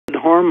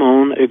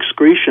hormone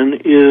excretion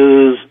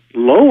is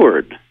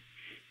lowered,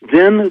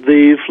 then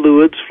the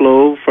fluids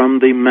flow from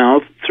the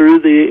mouth through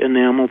the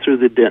enamel, through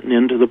the dentin,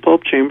 into the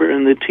pulp chamber,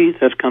 and the teeth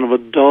have kind of a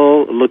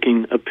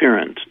dull-looking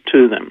appearance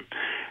to them.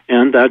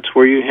 And that's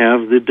where you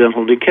have the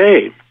dental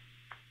decay.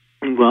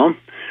 Well,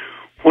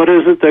 what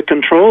is it that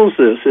controls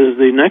this is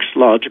the next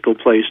logical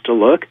place to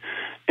look,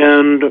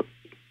 and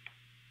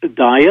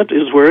diet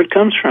is where it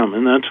comes from,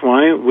 and that's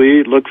why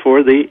we look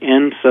for the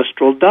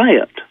ancestral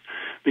diet.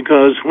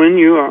 Because when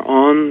you are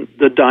on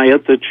the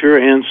diet that your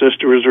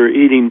ancestors were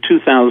eating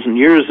 2,000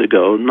 years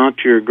ago,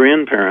 not your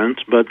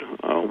grandparents, but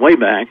way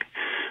back,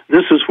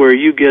 this is where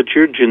you get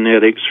your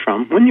genetics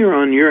from. When you're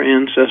on your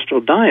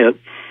ancestral diet,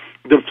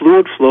 the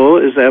fluid flow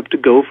is apt to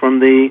go from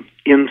the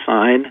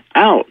inside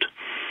out.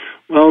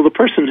 Well, the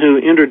person who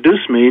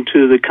introduced me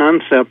to the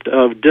concept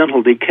of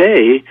dental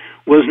decay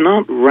was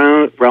not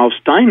Ralph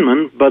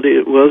Steinman, but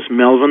it was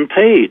Melvin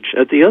Page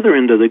at the other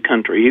end of the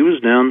country. He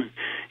was down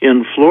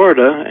in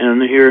Florida,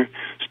 and here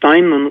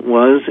Steinman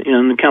was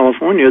in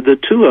California. The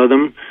two of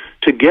them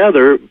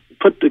together,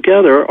 put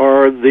together,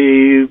 are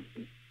the,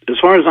 as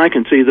far as I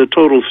can see, the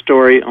total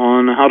story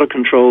on how to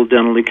control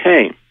dental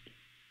decay.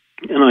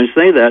 And I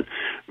say that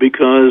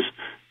because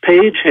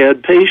Page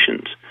had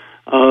patients.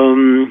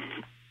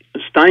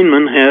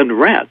 Steinman had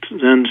rats,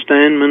 and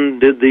Steinman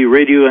did the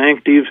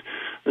radioactive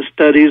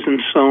studies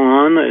and so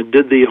on,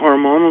 did the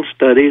hormonal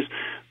studies.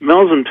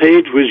 Melvin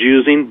Page was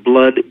using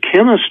blood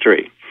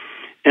chemistry,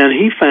 and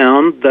he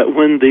found that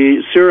when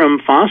the serum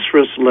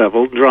phosphorus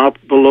level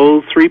dropped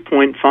below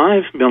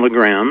 3.5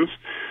 milligrams,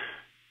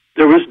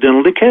 there was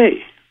dental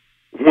decay.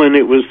 When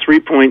it was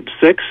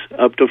 3.6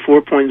 up to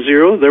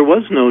 4.0, there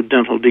was no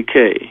dental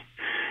decay.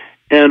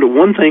 And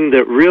one thing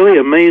that really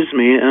amazed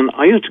me, and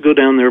I used to go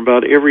down there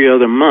about every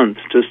other month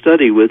to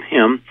study with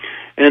him,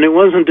 and it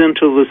wasn't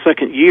until the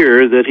second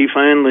year that he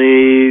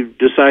finally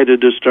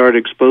decided to start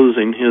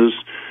exposing his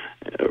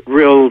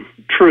real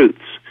truths.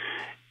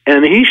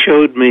 And he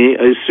showed me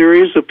a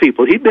series of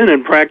people. He'd been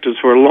in practice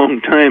for a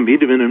long time. He'd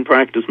been in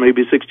practice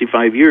maybe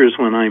 65 years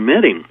when I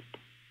met him.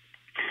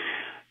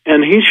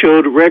 And he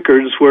showed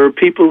records where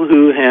people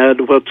who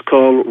had what's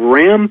called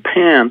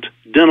rampant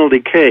dental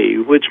decay,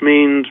 which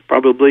means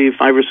probably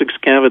 5 or 6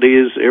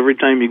 cavities every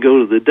time you go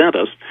to the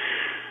dentist.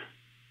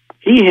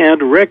 He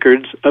had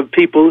records of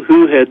people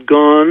who had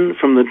gone,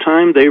 from the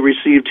time they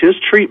received his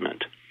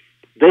treatment,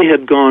 they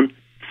had gone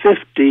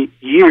 50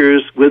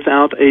 years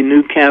without a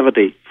new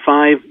cavity.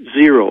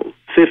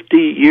 50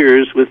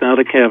 years without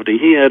a cavity.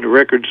 He had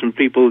records from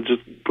people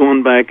just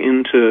going back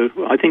into,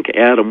 I think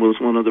Adam was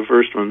one of the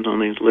first ones on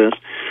his list.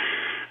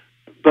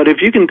 But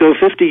if you can go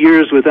 50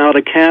 years without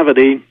a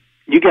cavity,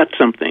 you got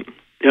something.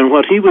 And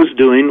what he was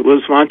doing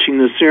was watching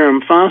the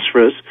serum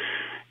phosphorus.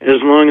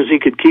 As long as he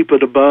could keep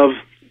it above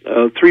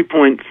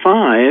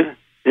 3.5,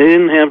 they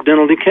didn't have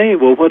dental decay.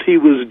 Well, what he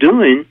was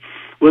doing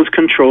was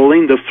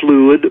controlling the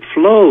fluid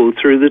flow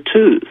through the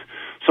tooth.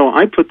 So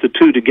I put the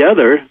two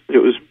together. It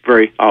was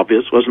very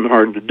obvious, wasn't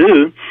hard to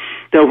do,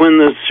 that when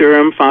the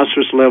serum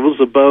phosphorus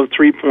level's above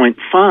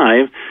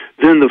 3.5,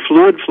 then the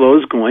fluid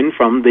flows going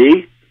from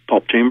the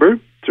pulp chamber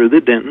through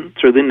the dentin,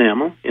 through the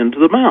enamel, into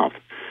the mouth.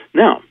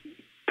 Now,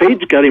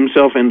 Page got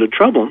himself into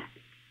trouble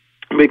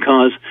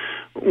because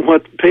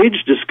what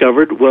Page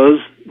discovered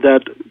was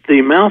that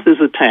the mouth is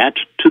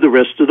attached to the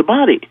rest of the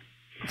body.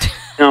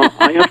 Now,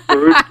 I have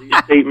heard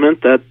the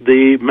statement that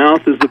the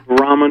mouth is the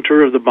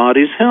barometer of the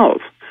body's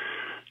health.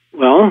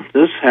 Well,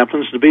 this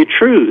happens to be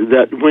true,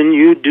 that when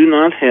you do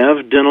not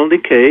have dental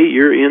decay,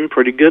 you're in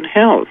pretty good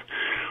health.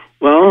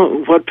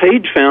 Well, what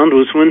Page found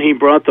was when he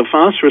brought the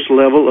phosphorus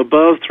level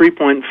above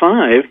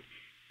 3.5,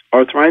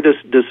 arthritis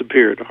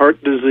disappeared,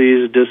 heart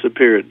disease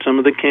disappeared, some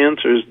of the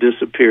cancers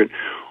disappeared.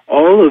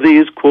 All of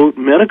these, quote,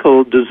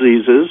 medical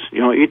diseases,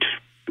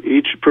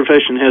 each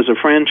profession has a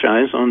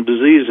franchise on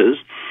diseases,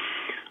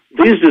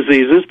 these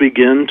diseases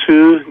begin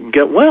to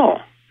get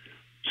well.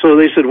 So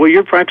they said, well,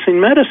 you're practicing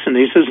medicine.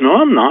 He says, no,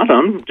 I'm not.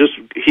 I'm just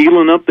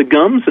healing up the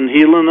gums and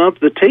healing up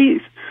the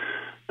teeth,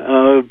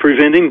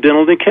 preventing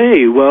dental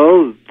decay.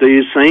 Well,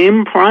 the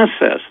same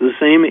process, the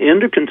same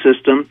endocrine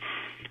system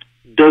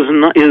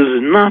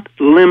is not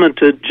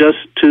limited just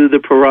to the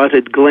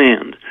parotid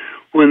gland.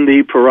 When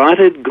the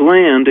parotid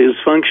gland is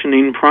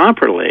functioning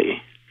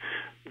properly,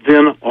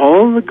 then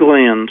all the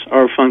glands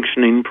are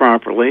functioning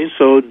properly.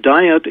 So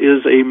diet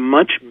is a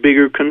much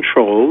bigger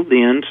control.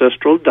 The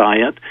ancestral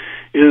diet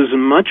is a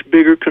much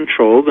bigger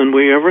control than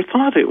we ever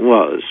thought it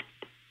was.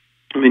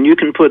 I mean, you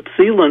can put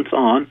sealants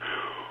on.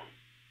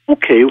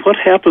 Okay, what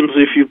happens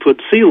if you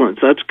put sealants?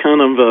 That's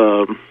kind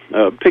of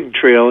a pig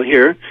trail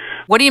here.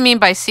 What do you mean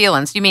by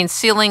sealants? You mean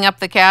sealing up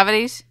the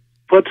cavities?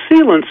 What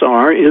sealants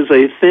are is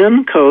a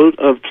thin coat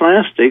of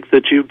plastic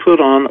that you put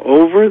on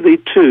over the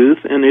tooth,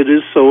 and it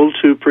is sold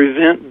to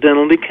prevent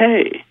dental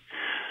decay.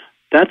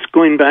 That's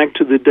going back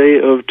to the day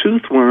of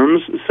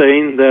toothworms,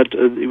 saying that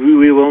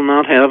we will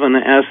not have an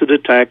acid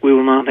attack, we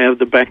will not have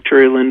the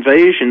bacterial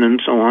invasion,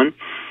 and so on,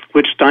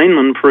 which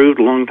Steinman proved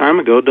a long time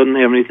ago doesn't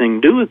have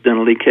anything to do with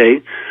dental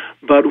decay.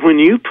 But when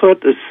you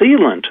put a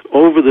sealant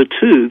over the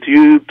tooth,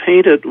 you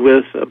paint it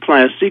with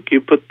plastic, you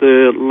put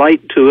the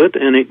light to it,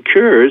 and it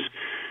cures,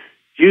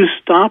 you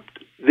stopped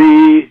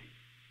the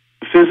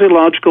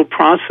physiological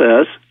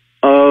process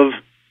of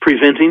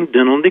preventing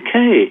dental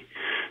decay.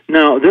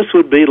 Now, this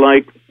would be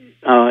like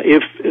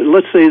if,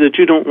 let's say that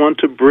you don't want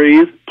to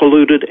breathe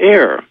polluted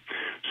air.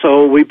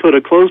 So we put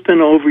a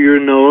clothespin over your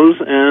nose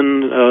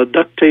and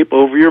duct tape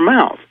over your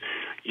mouth.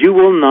 You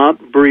will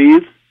not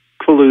breathe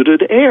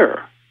polluted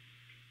air.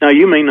 Now,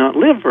 you may not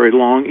live very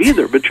long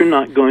either, but you're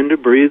not going to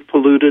breathe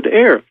polluted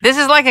air. This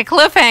is like a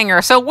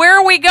cliffhanger. So where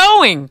are we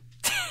going?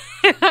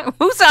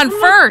 Who's on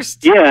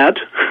first? Yet.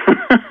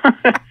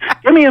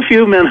 Give me a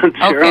few minutes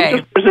here. Okay. I'm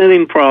just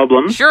presenting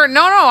problems. Sure.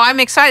 No, I'm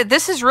excited.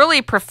 This is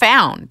really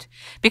profound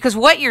because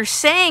what you're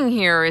saying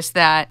here is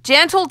that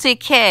dental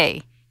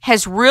decay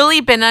has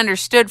really been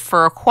understood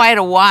for quite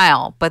a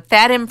while, but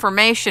that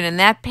information and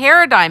that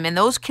paradigm and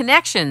those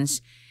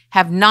connections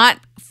have not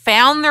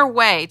found their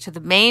way to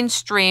the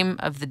mainstream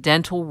of the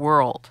dental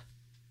world.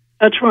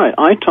 That's right.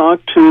 I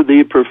talked to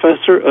the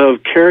professor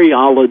of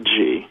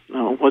karyology.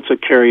 Now, what's a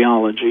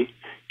karyology?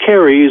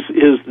 Caries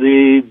is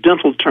the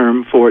dental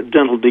term for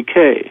dental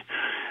decay.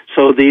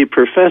 So the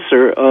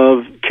professor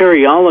of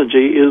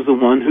karyology is the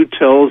one who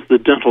tells the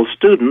dental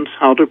students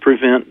how to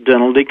prevent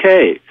dental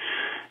decay.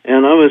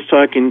 And I was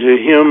talking to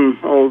him,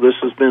 this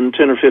has been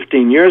 10 or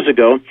 15 years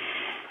ago.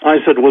 I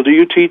said, well, do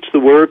you teach the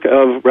work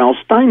of Ralph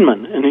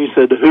Steinman? And he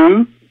said,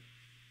 who?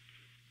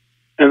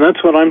 And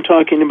that's what I'm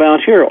talking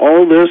about here.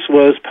 All this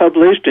was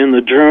published in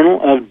the Journal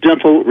of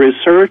Dental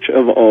Research,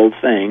 of all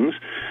things,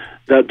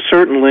 that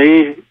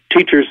certainly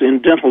teachers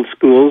in dental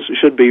schools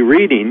should be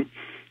reading.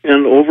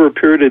 And over a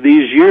period of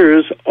these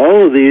years,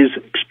 all of these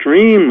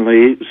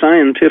extremely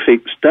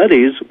scientific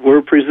studies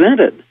were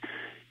presented.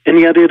 And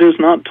yet it is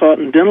not taught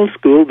in dental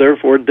school,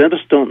 therefore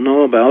dentists don't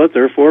know about it,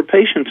 therefore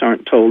patients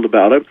aren't told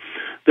about it.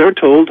 They're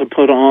told to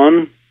put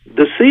on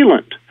the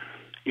sealant.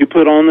 You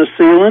put on the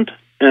sealant,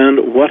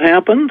 and what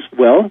happens?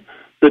 Well,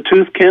 the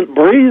tooth can't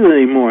breathe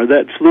anymore.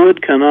 That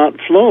fluid cannot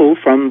flow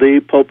from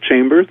the pulp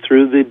chamber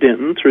through the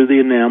dentin, through the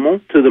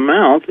enamel, to the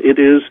mouth. It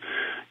is,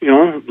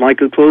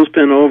 like a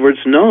clothespin over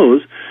its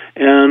nose.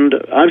 And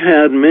I've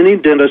had many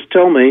dentists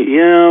tell me,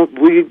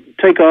 we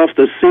take off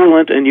the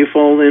sealant and you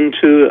fall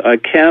into a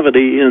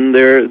cavity in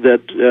there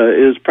that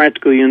is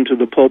practically into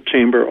the pulp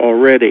chamber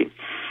already.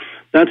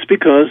 That's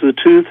because the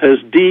tooth has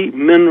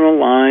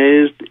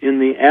demineralized. In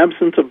the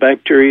absence of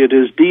bacteria, it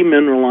is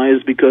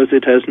demineralized because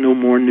it has no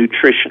more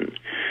nutrition.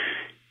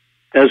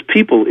 As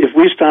people, if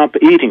we stop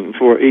eating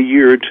for a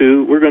year or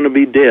two, we're going to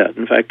be dead.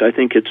 In fact, I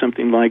think it's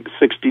something like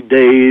 60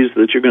 days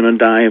that you're going to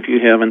die if you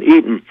haven't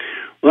eaten.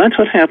 Well, that's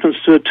what happens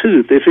to a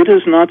tooth. If it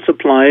is not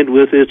supplied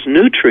with its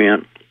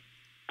nutrient,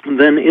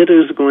 then it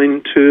is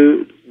going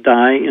to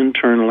die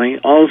internally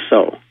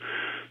also.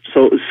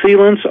 So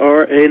sealants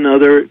are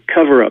another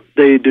cover-up.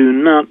 They do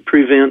not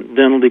prevent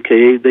dental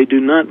decay. They do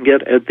not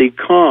get at the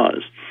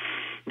cause.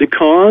 The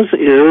cause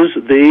is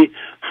the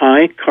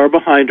high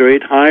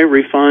carbohydrate, high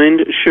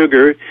refined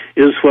sugar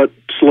is what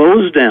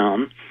slows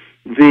down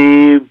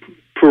the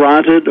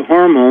parotid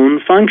hormone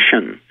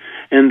function.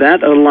 And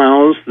that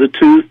allows the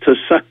tooth to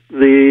suck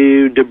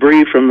the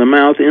debris from the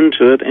mouth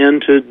into it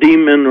and to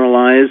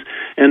demineralize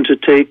and to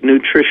take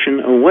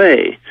nutrition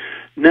away.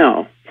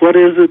 Now, what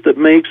is it that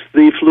makes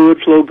the fluid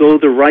flow go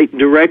the right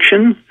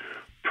direction?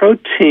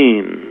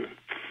 Protein.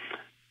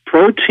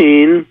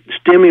 Protein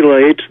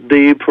stimulates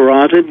the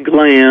parotid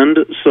gland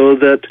so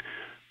that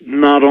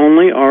not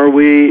only are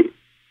we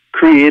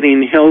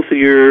creating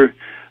healthier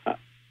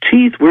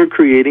teeth, we're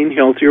creating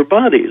healthier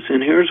bodies.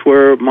 And here's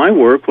where my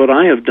work, what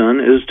I have done,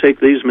 is take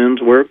these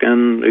men's work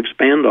and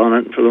expand on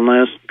it for the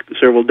last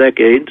several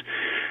decades.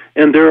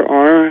 And there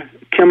are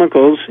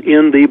chemicals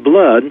in the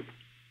blood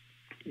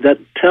that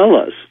tell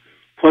us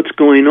what's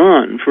going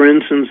on. For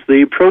instance,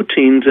 the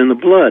proteins in the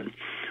blood.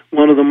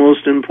 One of the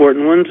most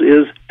important ones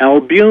is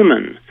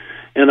albumin.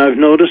 And I've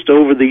noticed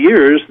over the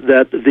years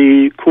that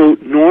the,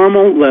 quote,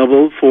 normal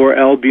level for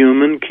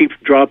albumin keeps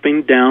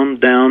dropping down,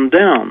 down,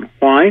 down.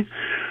 Why?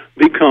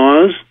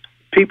 Because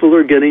people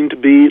are getting to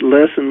be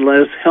less and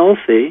less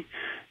healthy,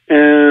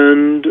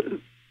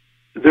 and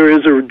there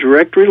is a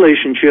direct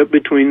relationship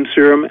between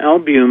serum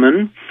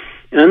albumin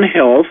and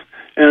health,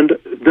 and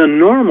the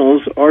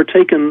normals are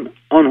taken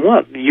on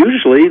what?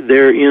 Usually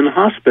they're in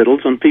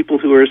hospitals on people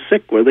who are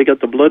sick where they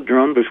got the blood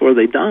drawn before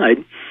they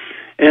died,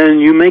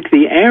 and you make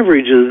the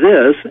average of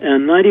this,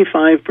 and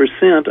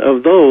 95%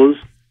 of those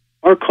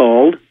are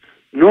called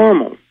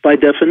normal by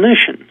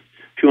definition.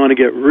 If you want to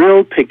get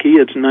real picky,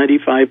 it's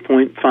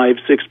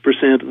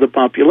 95.56% of the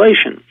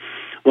population.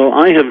 Well,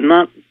 I have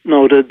not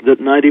noted that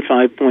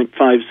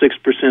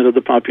 95.56% of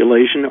the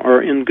population are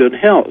in good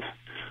health.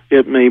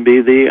 It may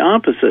be the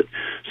opposite.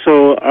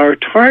 So our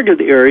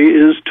target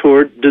area is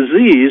toward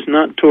disease,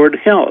 not toward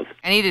health.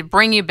 I need to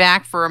bring you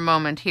back for a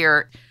moment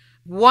here.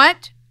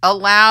 What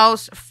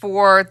allows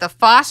for the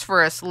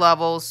phosphorus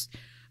levels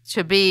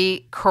to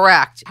be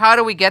correct? How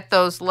do we get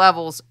those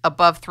levels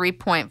above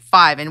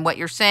 3.5? And what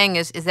you're saying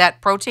is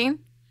that protein?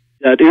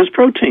 That is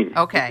protein.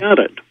 Okay. You got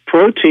it.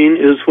 Protein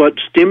is what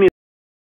stimulates